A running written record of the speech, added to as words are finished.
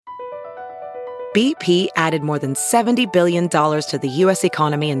BP added more than $70 billion to the U.S.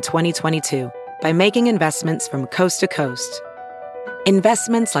 economy in 2022 by making investments from coast to coast.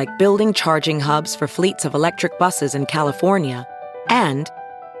 Investments like building charging hubs for fleets of electric buses in California and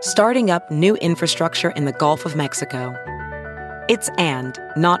starting up new infrastructure in the Gulf of Mexico. It's and,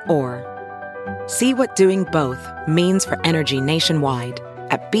 not or. See what doing both means for energy nationwide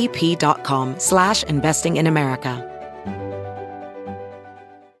at bp.com/investing in America.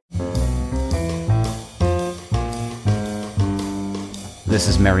 This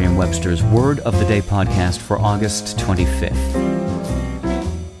is Merriam-Webster's Word of the Day podcast for August 25th.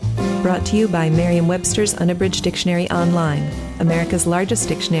 Brought to you by Merriam-Webster's Unabridged Dictionary Online, America's largest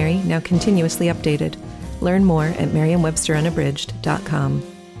dictionary, now continuously updated. Learn more at merriam-websterunabridged.com.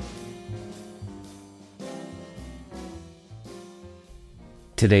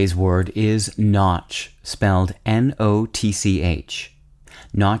 Today's word is notch, spelled N-O-T-C-H.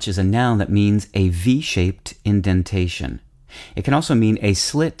 Notch is a noun that means a V-shaped indentation. It can also mean a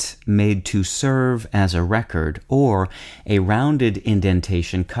slit made to serve as a record, or a rounded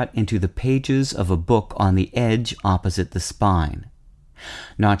indentation cut into the pages of a book on the edge opposite the spine.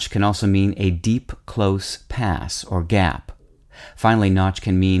 Notch can also mean a deep, close pass or gap. Finally, notch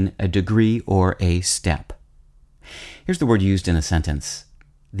can mean a degree or a step. Here's the word used in a sentence.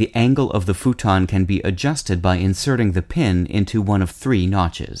 The angle of the futon can be adjusted by inserting the pin into one of 3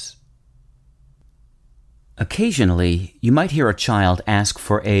 notches. Occasionally, you might hear a child ask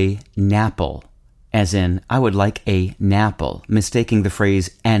for a napple, as in, I would like a napple, mistaking the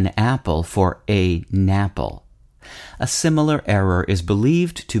phrase an apple for a napple. A similar error is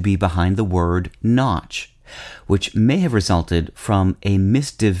believed to be behind the word notch, which may have resulted from a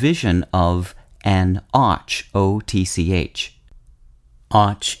misdivision of an otch, O-T-C-H.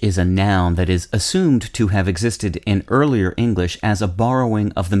 Otch is a noun that is assumed to have existed in earlier English as a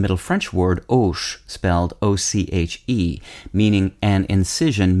borrowing of the Middle French word oche, spelled O-C-H-E, meaning an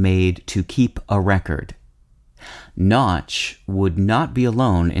incision made to keep a record. Notch would not be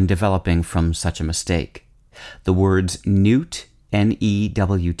alone in developing from such a mistake. The words newt,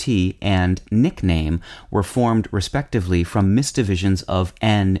 N-E-W-T, and nickname were formed respectively from misdivisions of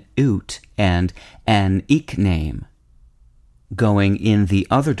an ewte and an ekename. Going in the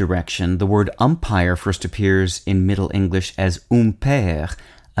other direction, the word umpire first appears in Middle English as oumpere,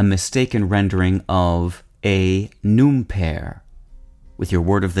 a mistaken rendering of a noumpere. With your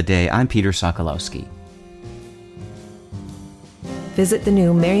word of the day, I'm Peter Sokolowski. Visit the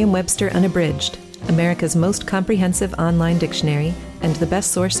new Merriam-Webster Unabridged, America's most comprehensive online dictionary and the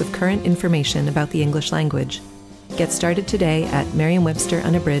best source of current information about the English language. Get started today at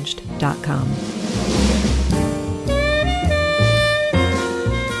merriam-websterunabridged.com.